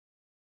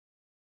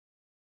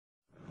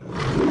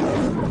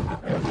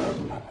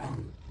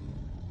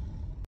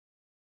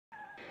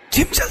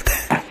Gym चलते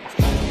हैं।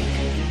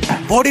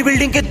 Body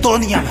building के 2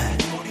 नियम है।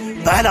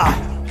 पहला,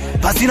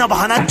 पसीना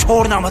बहाना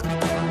छोड़ना मत।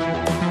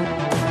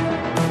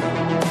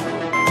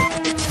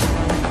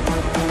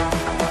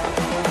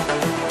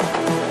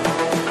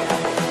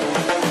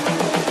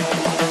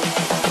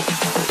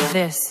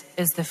 This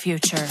is the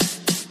future.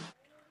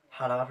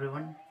 Hello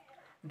everyone,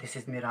 this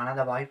is me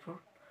RanaTheViper.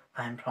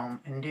 I am from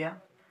India.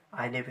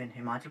 I live in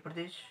Himachal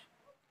Pradesh.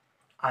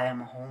 I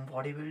am a home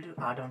bodybuilder.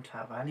 I don't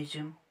have any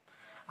gym.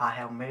 I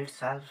have made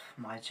self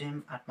my gym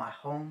at my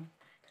home.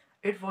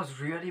 It was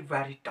really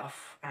very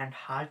tough and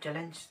hard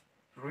challenge.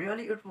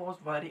 Really it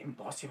was very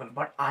impossible,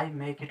 but I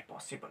make it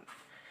possible.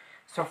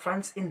 So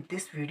friends, in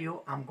this video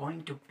I'm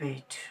going to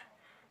beat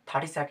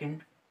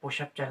 30-second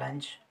push-up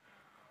challenge,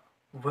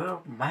 where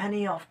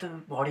many of the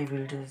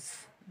bodybuilders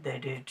they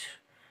did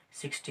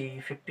 60,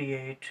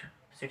 58,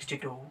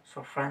 62.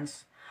 So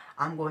friends,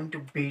 I'm going to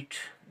beat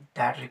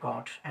that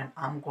record and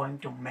I'm going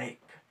to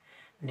make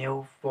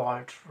new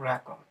world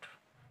record.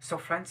 So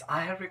friends,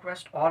 I have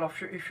request all of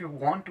you, if you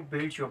want to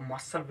build your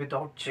muscle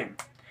without gym,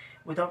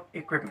 without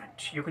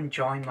equipment, you can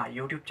join my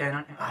YouTube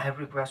channel. I have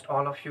request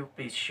all of you,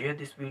 please share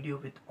this video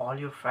with all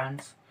your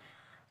friends,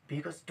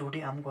 because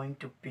today I'm going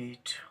to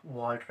beat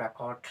world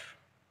record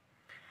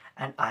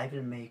and I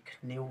will make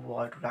new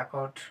world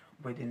record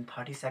within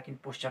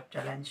 30-second push-up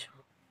challenge,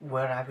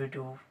 where I will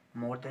do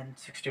more than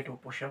 62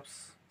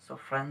 push-ups. So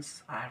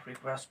friends, I have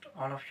request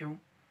all of you,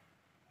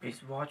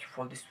 please watch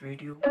for this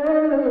video. 2,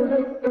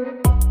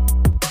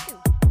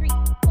 3,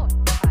 4,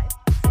 5,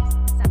 6,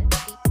 7,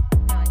 8,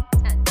 9,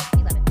 10,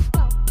 11,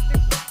 12,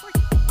 13,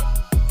 14,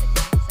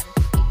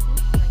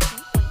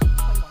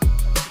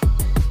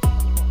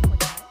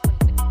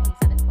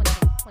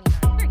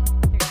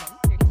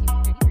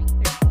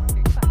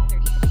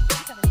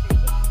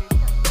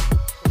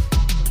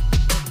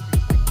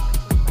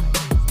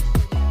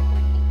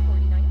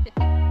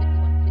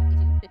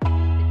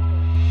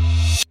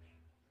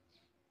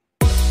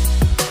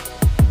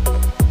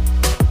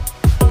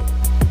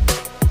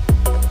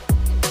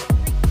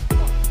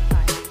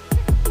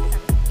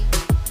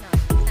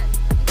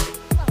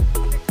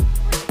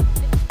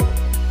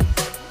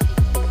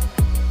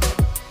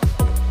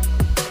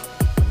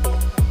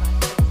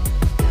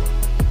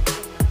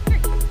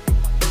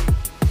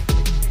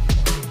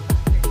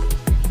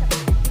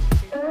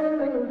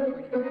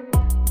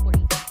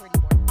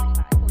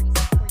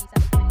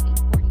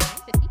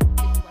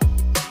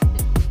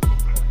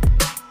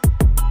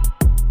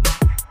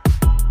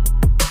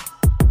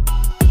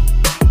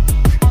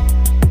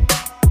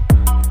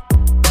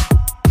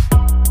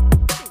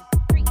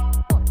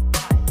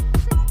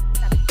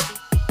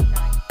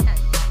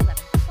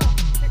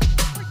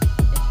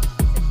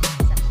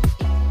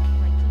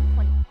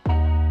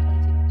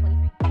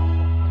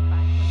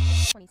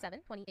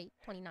 28,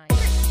 29.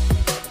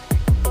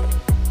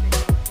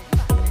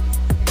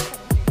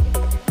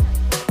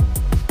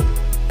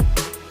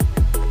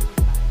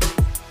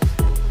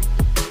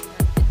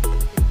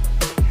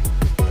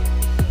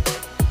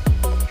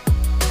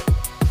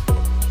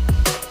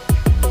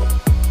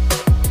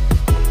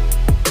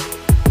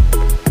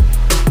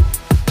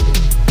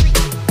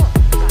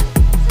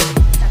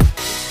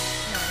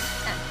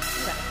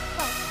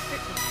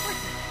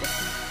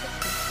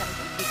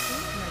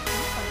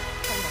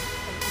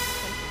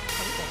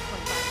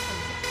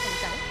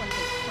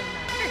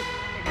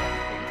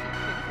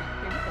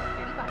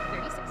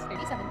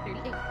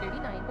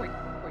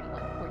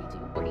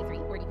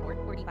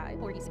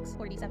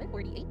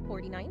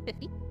 Forty-nine,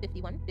 50,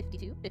 51,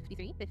 52,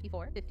 53,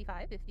 54,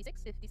 55,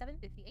 56, 57,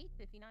 58,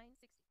 59,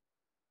 60.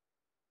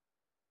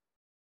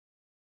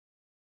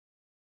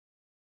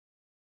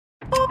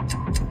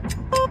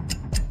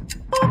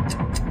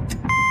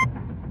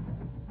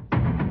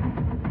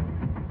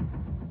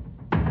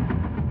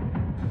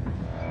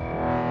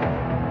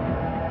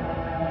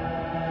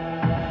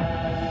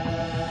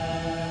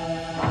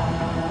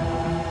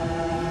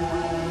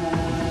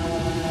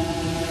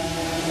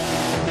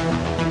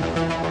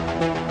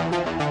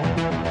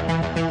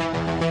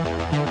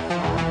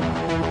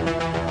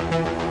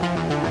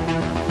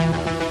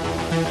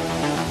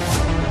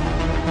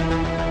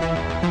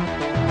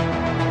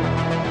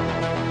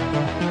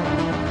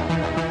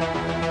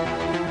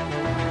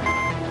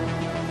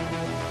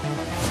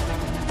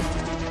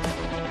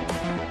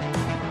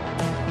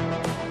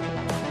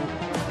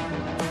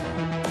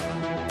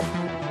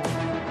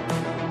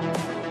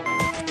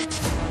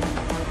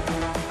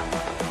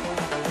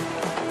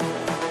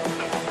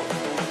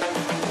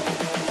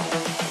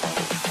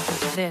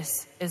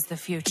 This is the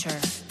future.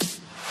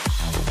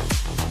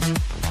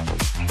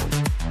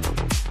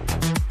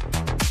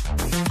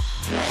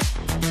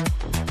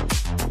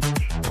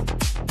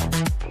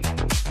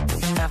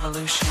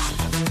 Evolution.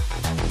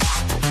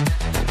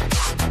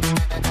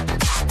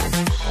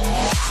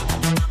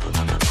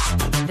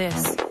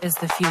 This is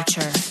the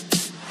future.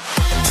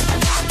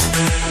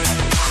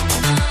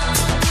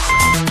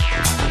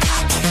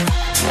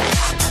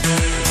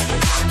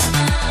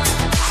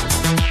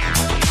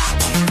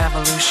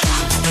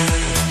 Evolution.